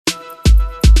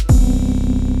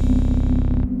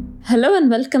Hello and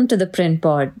welcome to the Print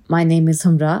Pod. My name is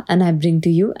Humra and I bring to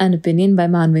you an opinion by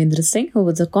Manvendra Singh, who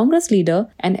was a Congress leader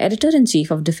and Editor-in-Chief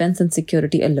of Defence and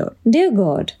Security Alert. Dear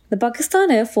God, the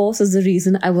Pakistan Air Force is the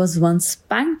reason I was once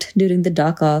spanked during the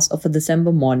dark hours of a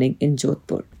December morning in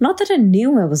Jodhpur. Not that I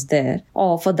knew I was there,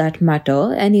 or for that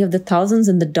matter, any of the thousands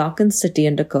in the darkened city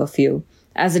under curfew,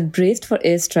 as it braced for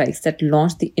airstrikes that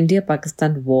launched the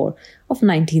India-Pakistan War of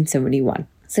 1971.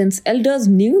 Since elders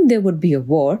knew there would be a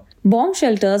war, bomb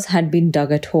shelters had been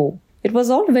dug at home. It was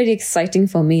all very exciting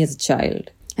for me as a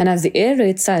child. And as the air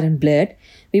raid siren blared,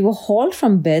 we were hauled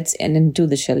from beds and into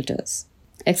the shelters.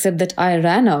 Except that I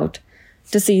ran out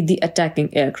to see the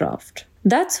attacking aircraft.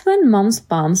 That's when Mum's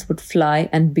palms would fly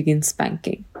and begin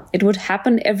spanking. It would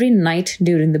happen every night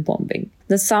during the bombing.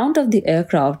 The sound of the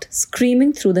aircraft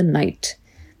screaming through the night,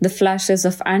 the flashes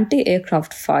of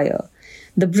anti-aircraft fire,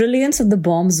 the brilliance of the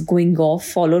bombs going off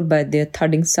followed by their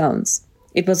thudding sounds.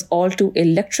 It was all too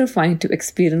electrifying to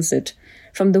experience it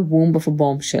from the womb of a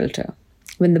bomb shelter.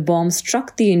 When the bomb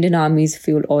struck the Indian Army's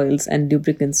fuel oils and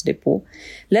lubricants depot,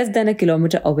 less than a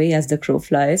kilometer away as the crow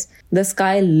flies, the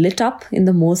sky lit up in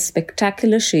the most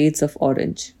spectacular shades of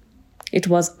orange. It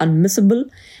was unmissable,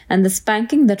 and the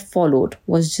spanking that followed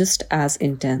was just as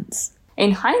intense.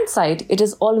 In hindsight, it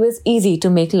is always easy to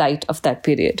make light of that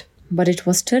period. But it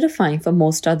was terrifying for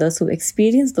most others who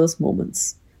experienced those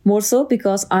moments. More so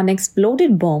because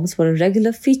unexploded bombs were a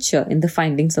regular feature in the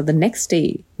findings of the next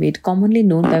day, made commonly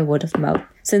known by word of mouth,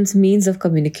 since means of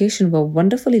communication were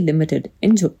wonderfully limited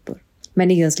in Jodhpur.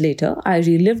 Many years later, I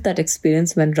relived that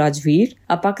experience when Rajveer,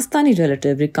 a Pakistani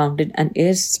relative, recounted an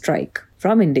airstrike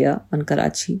from India on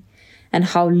Karachi and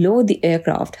how low the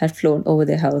aircraft had flown over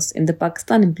their house in the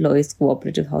Pakistan Employees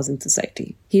Cooperative Housing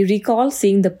Society. He recalled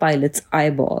seeing the pilot's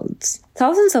eyeballs.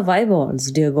 Thousands of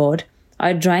eyeballs, dear God,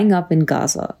 are drying up in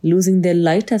Gaza, losing their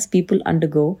light as people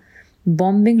undergo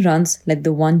bombing runs like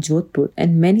the one Jodhpur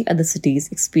and many other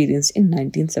cities experienced in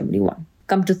 1971.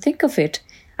 Come to think of it,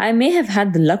 I may have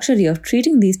had the luxury of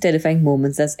treating these terrifying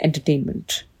moments as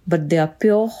entertainment, but they are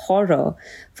pure horror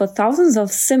for thousands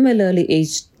of similarly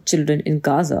aged children in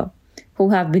Gaza who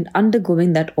have been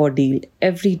undergoing that ordeal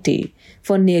every day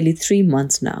for nearly 3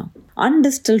 months now.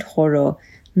 Undistilled horror,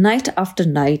 night after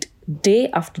night, day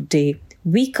after day,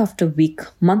 week after week,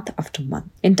 month after month.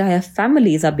 Entire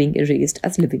families are being erased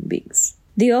as living beings.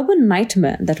 The urban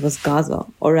nightmare that was Gaza,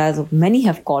 or as many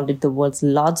have called it the world's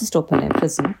largest open-air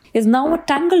prison, is now a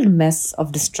tangled mess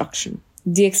of destruction.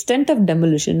 The extent of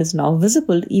demolition is now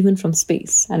visible even from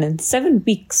space, and in 7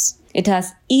 weeks, it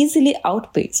has easily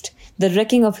outpaced the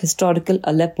wrecking of historical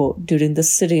Aleppo during the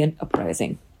Syrian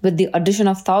uprising. With the addition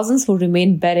of thousands who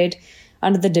remain buried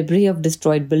under the debris of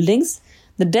destroyed buildings,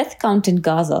 the death count in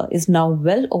Gaza is now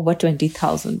well over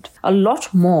 20,000, a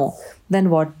lot more than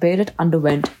what Beirut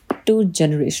underwent 2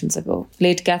 generations ago.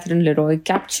 Late Catherine Leroy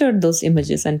captured those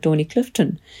images, and Tony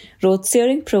Clifton wrote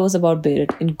searing prose about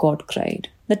Beirut in God Cried.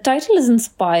 The title is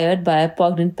inspired by a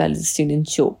poignant Palestinian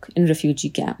joke in refugee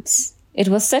camps. It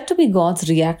was said to be God's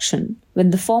reaction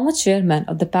when the former chairman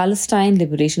of the Palestine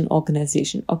Liberation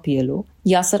Organization, or PLO,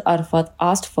 Yasser Arafat,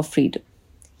 asked for freedom.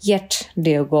 Yet,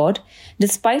 dear God,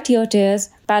 despite your tears,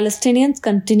 Palestinians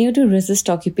continue to resist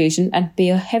occupation and pay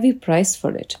a heavy price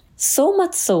for it. So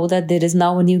much so that there is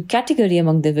now a new category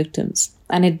among the victims,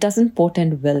 and it doesn't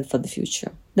portend well for the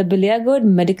future. The beleaguered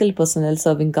medical personnel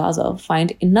serving Gaza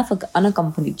find enough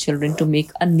unaccompanied children to make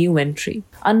a new entry,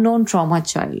 unknown trauma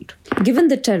child. Given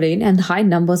the terrain and high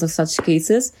numbers of such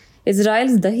cases,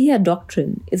 Israel's Dahiya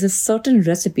doctrine is a certain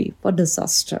recipe for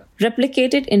disaster.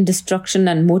 Replicated in destruction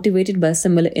and motivated by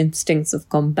similar instincts of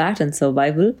combat and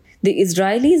survival, the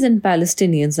Israelis and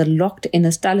Palestinians are locked in a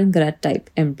Stalingrad-type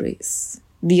embrace.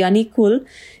 The unequal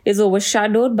is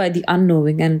overshadowed by the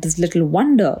unknowing, and it is little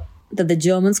wonder that the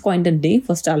Germans coined a name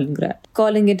for Stalingrad,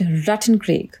 calling it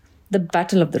Rattenkrieg, the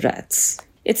Battle of the Rats.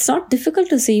 It's not difficult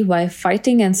to see why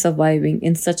fighting and surviving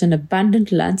in such an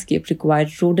abandoned landscape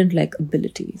required rodent-like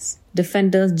abilities.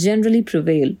 Defenders generally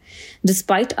prevail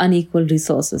despite unequal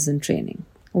resources and training.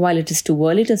 While it is too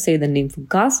early to say the name for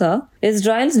Gaza,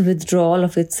 Israel's withdrawal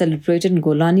of its celebrated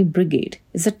Golani Brigade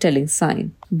is a telling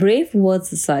sign. Brave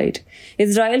words aside,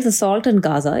 Israel's assault on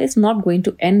Gaza is not going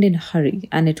to end in a hurry,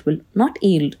 and it will not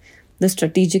yield the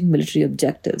strategic military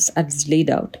objectives as laid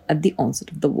out at the onset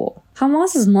of the war.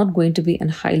 Hamas is not going to be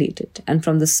annihilated, and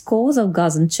from the scores of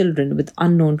Gazan children with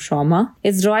unknown trauma,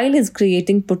 Israel is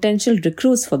creating potential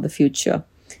recruits for the future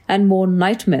and more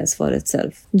nightmares for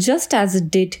itself, just as it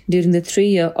did during the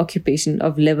 3-year occupation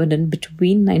of Lebanon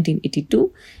between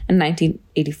 1982 and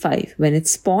 1985, when it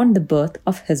spawned the birth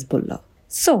of Hezbollah.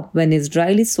 So, when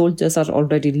Israeli soldiers are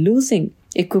already losing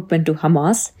equipment to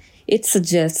Hamas, it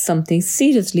suggests something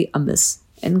seriously amiss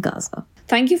in Gaza.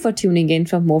 Thank you for tuning in.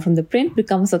 For more from The Print,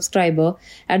 become a subscriber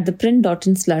at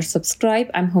theprint.in/subscribe.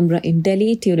 I'm Humra in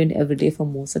Delhi. Tune in every day for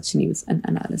more such news and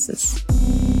analysis.